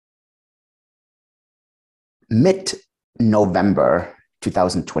mid-November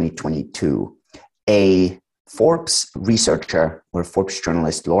 2022, a Forbes researcher or Forbes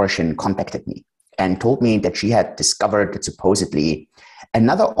journalist, Laura Shin, contacted me and told me that she had discovered that supposedly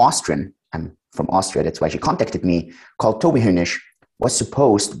another Austrian, I'm from Austria, that's why she contacted me, called Toby Hönisch, was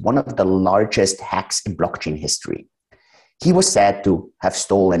supposed one of the largest hacks in blockchain history. He was said to have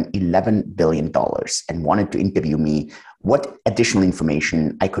stolen $11 billion and wanted to interview me what additional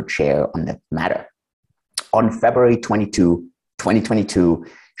information I could share on that matter. On February 22, 2022,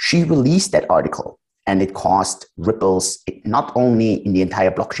 she released that article, and it caused ripples not only in the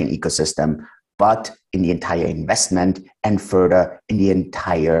entire blockchain ecosystem, but in the entire investment and further in the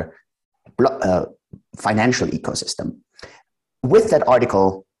entire financial ecosystem. With that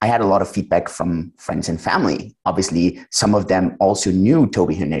article, I had a lot of feedback from friends and family. Obviously, some of them also knew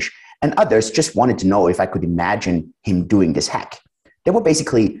Toby Hönisch, and others just wanted to know if I could imagine him doing this hack. There were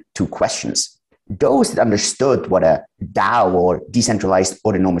basically two questions. Those that understood what a DAO or decentralized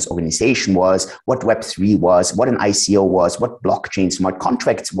autonomous organization was, what Web3 was, what an ICO was, what blockchain smart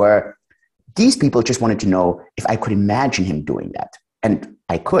contracts were, these people just wanted to know if I could imagine him doing that. And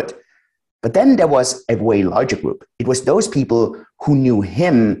I could. But then there was a way larger group. It was those people who knew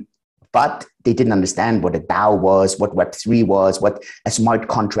him, but they didn't understand what a DAO was, what Web3 was, what a smart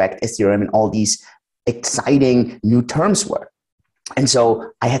contract, Ethereum, and all these exciting new terms were. And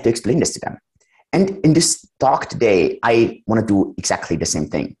so I had to explain this to them. And in this talk today, I want to do exactly the same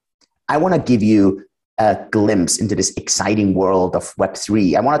thing. I want to give you a glimpse into this exciting world of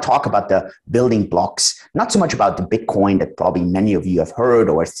Web3. I want to talk about the building blocks, not so much about the Bitcoin that probably many of you have heard,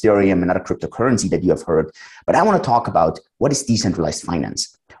 or Ethereum, another cryptocurrency that you have heard, but I want to talk about what is decentralized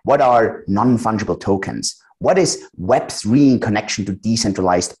finance? What are non-fungible tokens? What is Web3 in connection to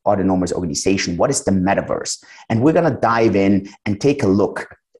decentralized autonomous organization? What is the Metaverse? And we're going to dive in and take a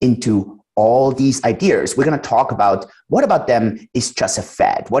look into all these ideas. We're going to talk about what about them is just a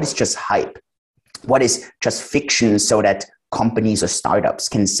fad? What is just hype? What is just fiction so that companies or startups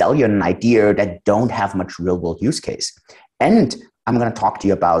can sell you an idea that don't have much real world use case? And I'm going to talk to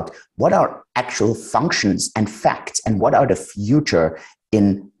you about what are actual functions and facts and what are the future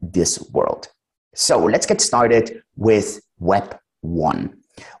in this world. So let's get started with Web 1.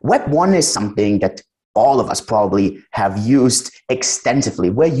 Web 1 is something that all of us probably have used extensively.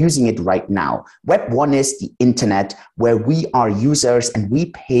 We're using it right now. Web 1 is the internet where we are users and we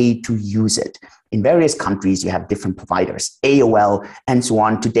pay to use it. In various countries, you have different providers, AOL and so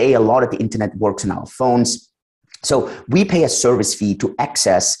on. Today, a lot of the internet works on our phones. So we pay a service fee to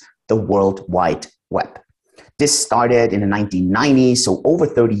access the World Wide Web. This started in the 1990s, so over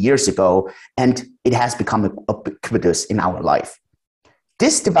 30 years ago, and it has become ubiquitous in our life.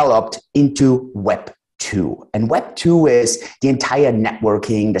 This developed into Web 2, and Web 2 is the entire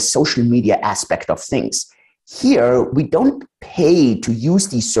networking, the social media aspect of things. Here, we don't pay to use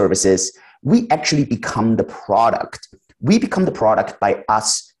these services. We actually become the product. We become the product by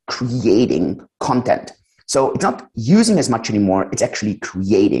us creating content. So it's not using as much anymore, it's actually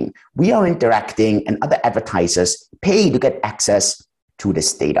creating. We are interacting and other advertisers pay to get access to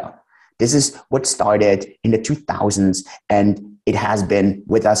this data. This is what started in the 2000s, and it has been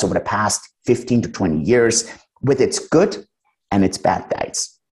with us over the past 15 to 20 years with its good and its bad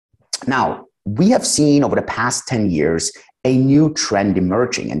days. Now, we have seen over the past 10 years a new trend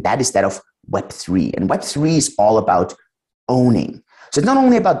emerging, and that is that of Web3. And Web3 is all about owning. So it's not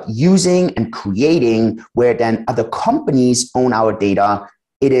only about using and creating where then other companies own our data,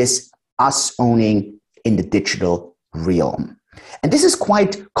 it is us owning in the digital realm. And this is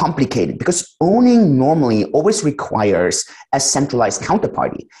quite complicated because owning normally always requires a centralized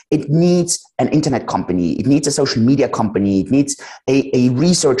counterparty. It needs an internet company, it needs a social media company, it needs a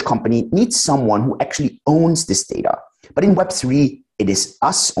research company, it needs someone who actually owns this data. But in Web3, it is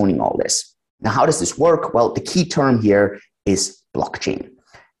us owning all this. Now, how does this work? Well, the key term here is blockchain.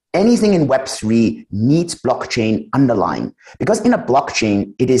 Anything in Web3 needs blockchain underlying, because in a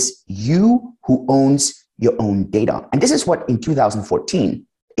blockchain, it is you who owns your own data. And this is what in 2014,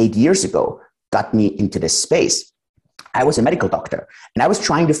 8 years ago, got me into this space. I was a medical doctor and I was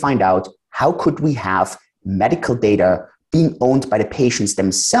trying to find out how could we have medical data being owned by the patients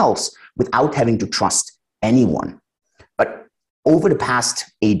themselves without having to trust anyone. But over the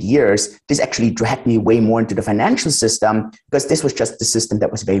past 8 years, this actually dragged me way more into the financial system because this was just the system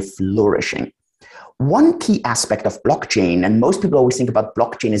that was very flourishing. One key aspect of blockchain, and most people always think about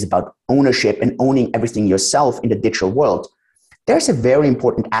blockchain is about ownership and owning everything yourself in the digital world. There's a very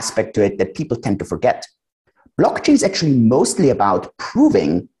important aspect to it that people tend to forget. Blockchain is actually mostly about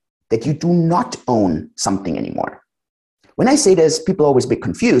proving that you do not own something anymore. When I say this, people always get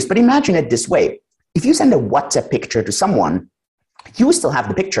confused, but imagine it this way. if you send a WhatsApp picture to someone, you still have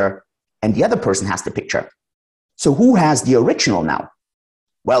the picture and the other person has the picture. So who has the original now?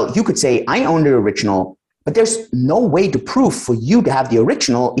 Well, you could say, I own the original, but there's no way to prove for you to have the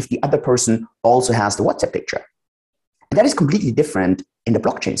original if the other person also has the WhatsApp picture. And that is completely different in the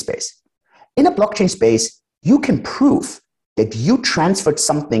blockchain space. In a blockchain space, you can prove that you transferred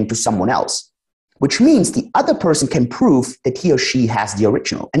something to someone else, which means the other person can prove that he or she has the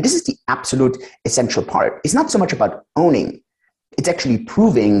original. And this is the absolute essential part. It's not so much about owning. It's actually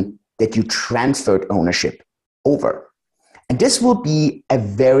proving that you transferred ownership over. And this will be a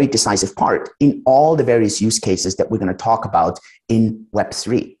very decisive part in all the various use cases that we're going to talk about in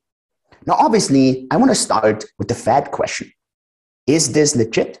Web3. Now, obviously, I want to start with the fad question. Is this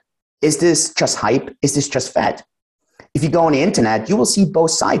legit? Is this just hype? Is this just fad? If you go on the internet, you will see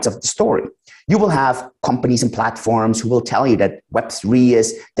both sides of the story. You will have companies and platforms who will tell you that Web3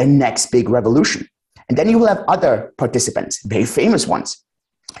 is the next big revolution. And then you will have other participants, very famous ones.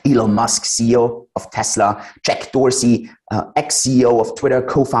 Elon Musk, CEO of Tesla, Jack Dorsey, ex-CEO of Twitter,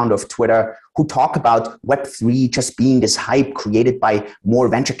 co-founder of Twitter, who talk about Web3 just being this hype created by more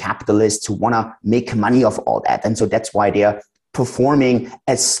venture capitalists who want to make money off all that. And so that's why they're performing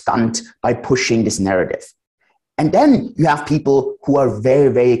a stunt by pushing this narrative. And then you have people who are very,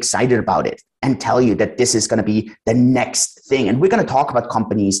 very excited about it and tell you that this is going to be the next thing. And we're going to talk about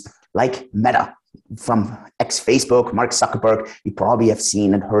companies like Meta, from ex-Facebook, Mark Zuckerberg. You probably have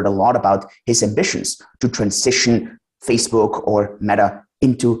seen and heard a lot about his ambitions to transition Facebook or Meta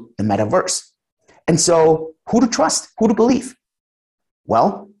into the Metaverse. And so who to trust, who to believe?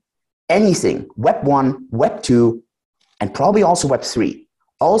 Well, anything, Web 1, Web 2, and probably also Web 3,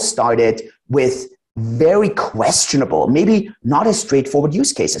 all started with very questionable, maybe not as straightforward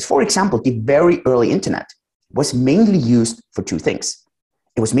use cases. For example, the very early internet was mainly used for two things.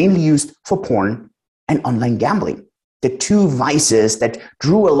 It was mainly used for porn and online gambling, the two vices that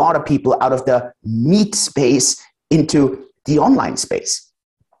drew a lot of people out of the meat space into the online space.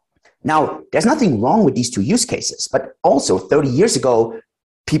 Now, there's nothing wrong with these two use cases, but also 30 years ago,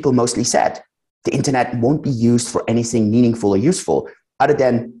 people mostly said the internet won't be used for anything meaningful or useful other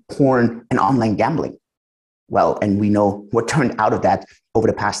than porn and online gambling. Well, and we know what turned out of that over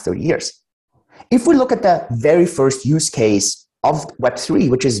the past 30 years. If we look at the very first use case of Web3,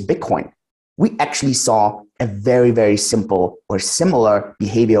 which is Bitcoin, we actually saw a very, very simple or similar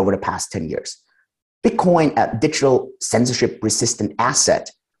behavior over the past 10 years. Bitcoin, a digital censorship-resistant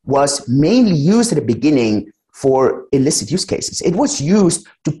asset, was mainly used at the beginning for illicit use cases. It was used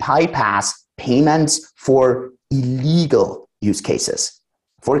to bypass payments for illegal use cases.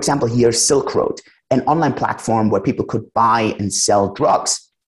 For example, here, Silk Road, an online platform where people could buy and sell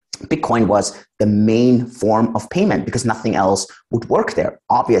drugs. Bitcoin was the main form of payment because nothing else would work there,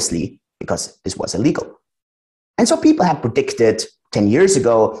 obviously, because this was illegal. And so people had predicted 10 years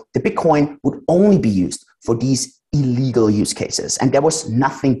ago that Bitcoin would only be used for these illegal use cases, and there was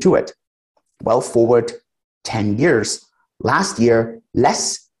nothing to it. Well, forward 10 years, last year,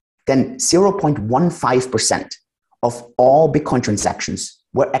 less than 0.15% of all Bitcoin transactions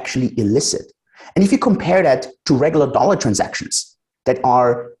were actually illicit. And if you compare that to regular dollar transactions that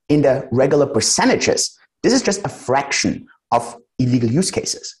are in the regular percentages, this is just a fraction of illegal use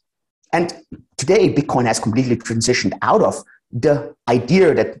cases. And today, Bitcoin has completely transitioned out of the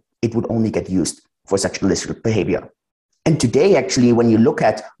idea that it would only get used for such illicit behavior. And today, actually, when you look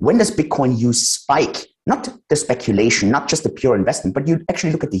at when does Bitcoin use spike, not the speculation, not just the pure investment, but you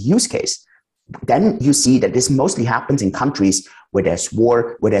actually look at the use case, then you see that this mostly happens in countries where there's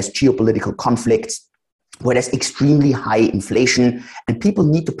war, where there's geopolitical conflicts, where there's extremely high inflation, and people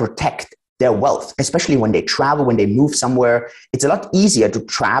need to protect their wealth, especially when they travel, when they move somewhere. It's a lot easier to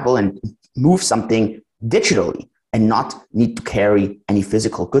travel and move something digitally and not need to carry any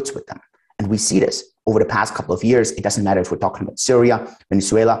physical goods with them. And we see this over the past couple of years. It doesn't matter if we're talking about Syria,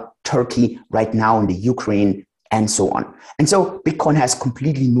 Venezuela, Turkey, right now in the Ukraine, and so on. And so Bitcoin has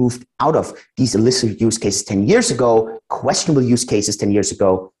completely moved out of these illicit use cases 10 years ago, questionable use cases 10 years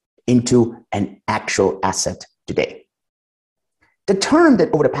ago, into an actual asset today. The term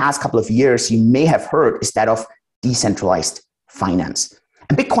that over the past couple of years you may have heard is that of decentralized finance.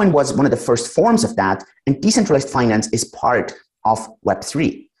 And Bitcoin was one of the first forms of that, and decentralized finance is part of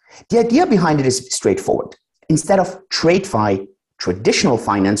Web3. The idea behind it is straightforward. Instead of TradeFi, traditional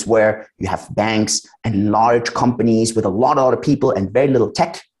finance, where you have banks and large companies with a lot of people and very little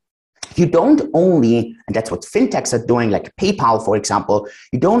tech, you don't only, and that's what fintechs are doing, like PayPal, for example,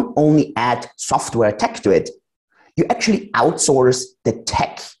 you don't only add software tech to it, you actually outsource the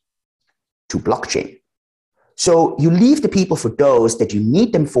tech to blockchain. So you leave the people for those that you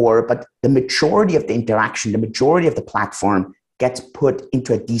need them for, but the majority of the interaction, the majority of the platform gets put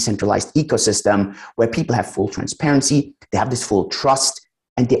into a decentralized ecosystem where people have full transparency, they have this full trust,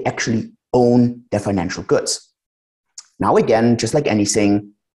 and they actually own their financial goods. Now, again, just like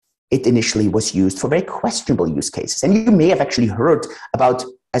anything, it initially was used for very questionable use cases. And you may have actually heard about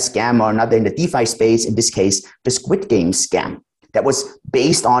a scam or another in the DeFi space, in this case, the Squid Game scam. That was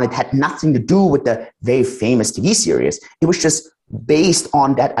based on, it had nothing to do with the very famous TV series. It was just based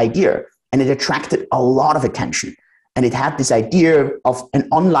on that idea. And it attracted a lot of attention. And it had this idea of an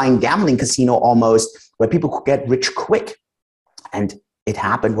online gambling casino almost, where people could get rich quick. And it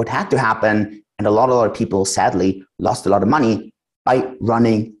happened what had to happen. And a lot of other people, sadly, lost a lot of money by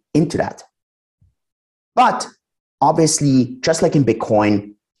running into that. But obviously, just like in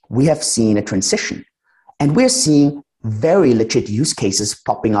Bitcoin, we have seen a transition. And we're seeing very legit use cases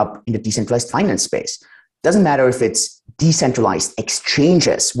popping up in the decentralized finance space. Doesn't matter if it's decentralized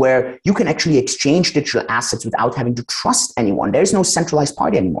exchanges where you can actually exchange digital assets without having to trust anyone. There's no centralized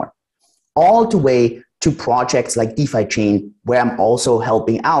party anymore. All the way to projects like DeFi Chain, where I'm also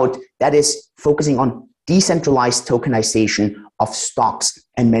helping out, that is focusing on decentralized tokenization of stocks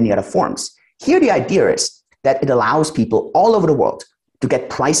and many other forms. Here, the idea is that it allows people all over the world to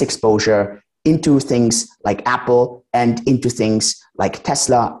get price exposure into things like Apple and into things like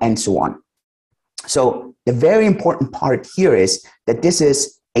Tesla and so on. So the very important part here is that this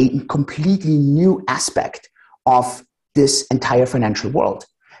is a completely new aspect of this entire financial world.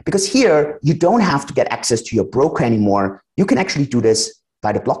 Because here, you don't have to get access to your broker anymore. You can actually do this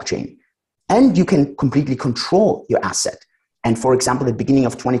by the blockchain. And you can completely control your asset. And for example, at the beginning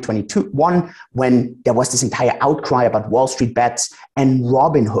of 2021, when there was this entire outcry about Wall Street bets and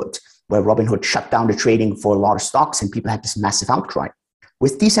Robinhood, where Robinhood shut down the trading for a lot of stocks and people had this massive outcry.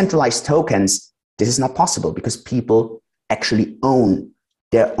 With decentralized tokens, this is not possible because people actually own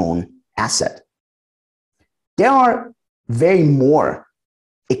their own asset. There are very more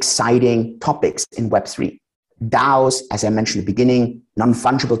exciting topics in Web3. DAOs, as I mentioned at the beginning,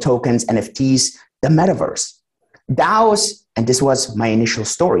 non-fungible tokens, NFTs, the Metaverse. DAOs, and this was my initial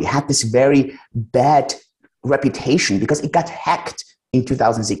story, had this very bad reputation because it got hacked in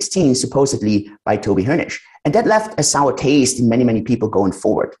 2016, supposedly by Toby Hirnish. And that left a sour taste in many, many people going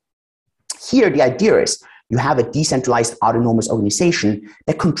forward. Here, the idea is you have a decentralized autonomous organization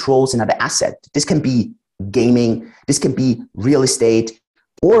that controls another asset. This can be gaming, this can be real estate,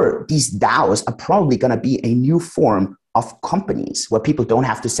 or these DAOs are probably going to be a new form of companies where people don't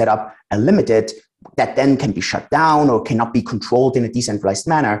have to set up a limited that then can be shut down or cannot be controlled in a decentralized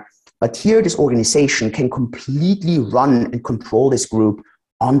manner. But here, this organization can completely run and control this group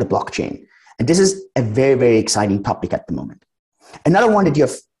on the blockchain. And this is a very, very exciting topic at the moment. Another one that you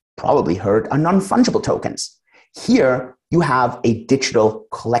have probably heard are non-fungible tokens. Here, you have a digital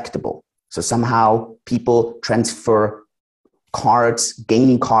collectible. So somehow people transfer cards,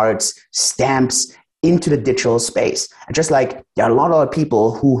 gaming cards, stamps into the digital space. And just like there are a lot of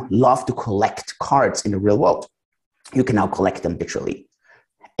people who love to collect cards in the real world, you can now collect them digitally.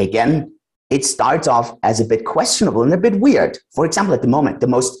 Again, it starts off as a bit questionable and a bit weird. For example, at the moment, the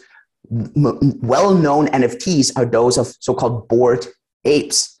most well-known NFTs are those of so-called bored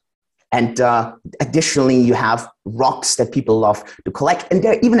apes. And additionally, you have rocks that people love to collect. And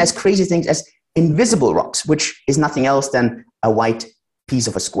there are even as crazy things as invisible rocks, which is nothing else than a white piece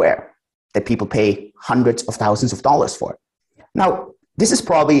of a square that people pay hundreds of thousands of dollars for. Now, this is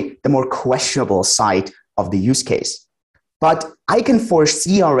probably the more questionable side of the use case. But I can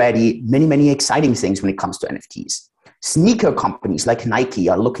foresee already many, many exciting things when it comes to NFTs. Sneaker companies like Nike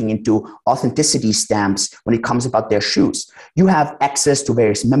are looking into authenticity stamps when it comes about their shoes. You have access to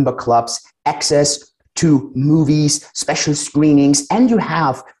various member clubs, access to movies, special screenings, and you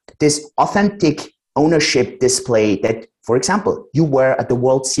have this authentic ownership display that, for example, you wear at the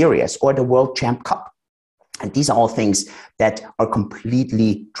World Series or the World Champ Cup. And these are all things that are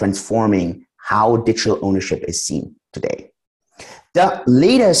completely transforming how digital ownership is seen today. The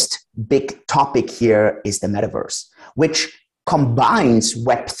latest big topic here is the Metaverse, which combines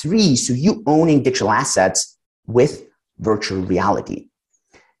Web3, so you owning digital assets, with virtual reality.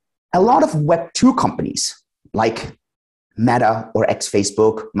 A lot of Web2 companies like Meta or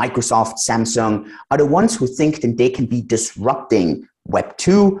ex-Facebook, Microsoft, Samsung are the ones who think that they can be disrupting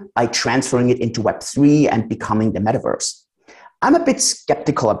Web2 by transferring it into Web3 and becoming the Metaverse. I'm a bit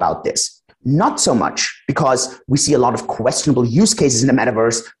skeptical about this. Not so much because we see a lot of questionable use cases in the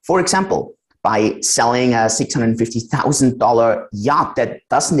Metaverse. For example, by selling a $650,000 yacht that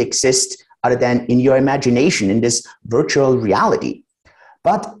doesn't exist other than in your imagination in this virtual reality.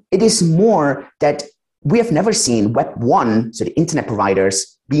 But it is more that we have never seen Web 1, so the internet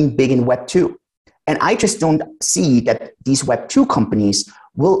providers, being big in Web 2. And I just don't see that these Web 2 companies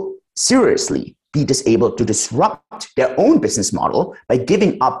will seriously be able to disrupt their own business model by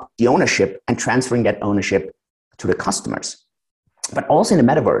giving up the ownership and transferring that ownership to the customers. But also in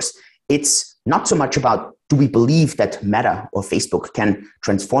the metaverse, it's not so much about, do we believe that Meta or Facebook can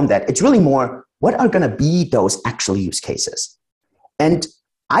transform that? It's really more, what are going to be those actual use cases? And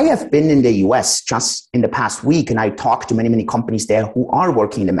I have been in the US just in the past week, and I talked to many, many companies there who are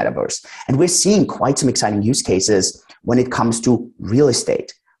working in the metaverse. And we're seeing quite some exciting use cases when it comes to real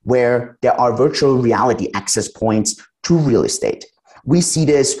estate, where there are virtual reality access points to real estate. We see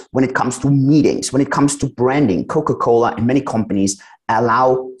this when it comes to meetings, when it comes to branding. Coca-Cola and many companies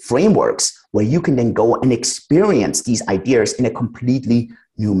allow frameworks where you can then go and experience these ideas in a completely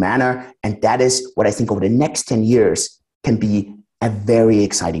new manner. And that is what I think over the next 10 years can be a very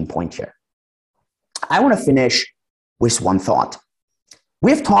exciting point here. I want to finish with one thought.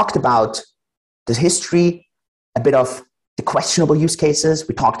 We've talked about the history, a bit of the questionable use cases.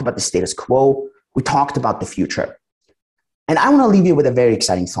 We talked about the status quo. We talked about the future. And I want to leave you with a very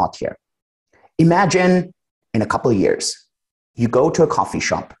exciting thought here. Imagine in a couple of years, you go to a coffee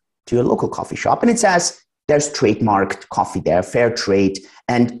shop, to your local coffee shop, and it says there's trademarked coffee there, fair trade,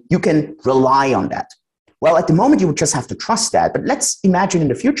 and you can rely on that. Well, at the moment, you would just have to trust that. But let's imagine in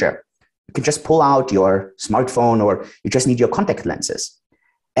the future, you can just pull out your smartphone, or you just need your contact lenses.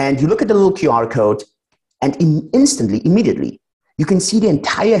 And you look at the little QR code, and instantly, immediately, you can see the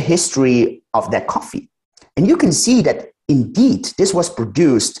entire history of that coffee. And you can see that indeed, this was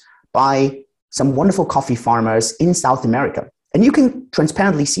produced by some wonderful coffee farmers in South America. And you can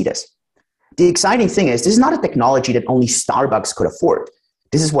transparently see this. The exciting thing is, this is not a technology that only Starbucks could afford.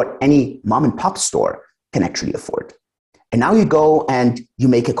 This is what any mom and pop store can actually afford. And now you go and you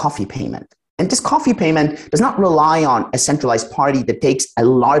make a coffee payment. And this coffee payment does not rely on a centralized party that takes a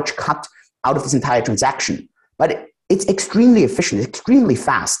large cut out of this entire transaction, but it's extremely efficient, it's extremely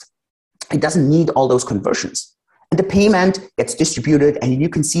fast. It doesn't need all those conversions. And the payment gets distributed, and you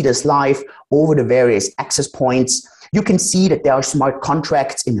can see this live over the various access points. You can see that there are smart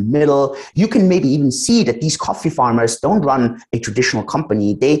contracts in the middle. You can maybe even see that these coffee farmers don't run a traditional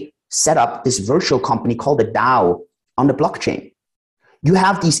company. They set up this virtual company called a DAO on the blockchain. You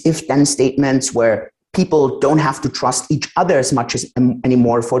have these if-then statements where people don't have to trust each other as much as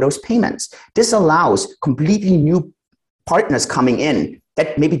anymore for those payments. This allows completely new partners coming in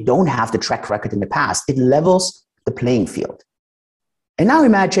that maybe don't have the track record in the past. It levels the playing field. And now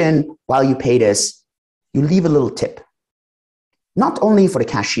imagine while you pay this, you leave a little tip, not only for the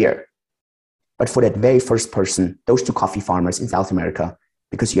cashier, but for that very first person, those two coffee farmers in South America,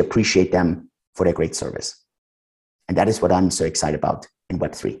 because you appreciate them for their great service. And that is what I'm so excited about in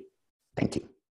Web3. Thank you.